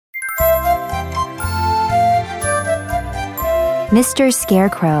Mr.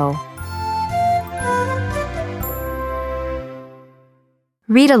 Scarecrow.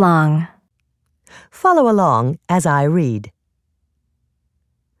 Read along. Follow along as I read.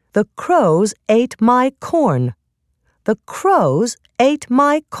 The crows ate my corn. The crows ate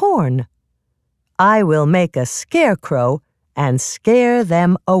my corn. I will make a scarecrow and scare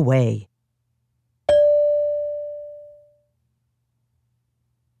them away.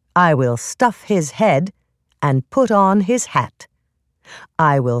 I will stuff his head and put on his hat.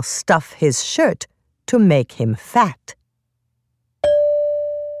 I will stuff his shirt to make him fat.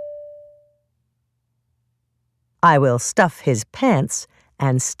 I will stuff his pants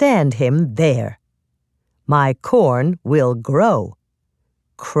and stand him there. My corn will grow.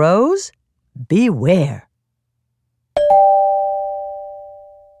 Crows, beware.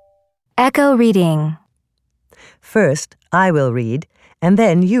 Echo reading. First, I will read, and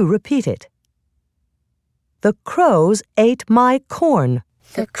then you repeat it. The crows ate my corn.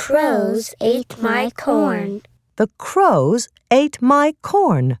 The crows ate my corn. The crows ate my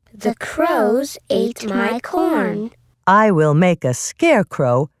corn. The crows ate my corn. I will make a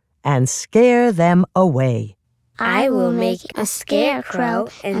scarecrow and scare them away. I will make a scarecrow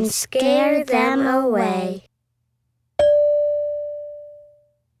and scare them away.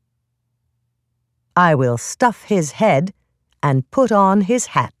 I will stuff his head and put on his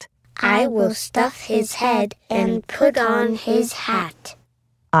hat. I will stuff his head and put on his hat.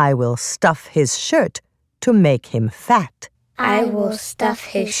 I will stuff his shirt to make him fat. I will stuff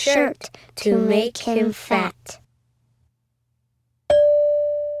his shirt to make him fat.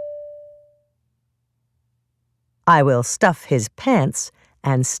 I will stuff his pants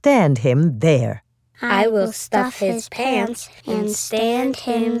and stand him there. I will stuff his pants and stand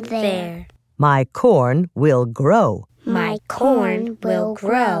him there. My corn will grow. My corn will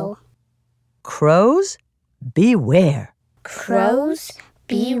grow. Crows, beware. Crows,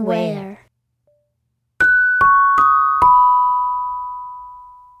 beware.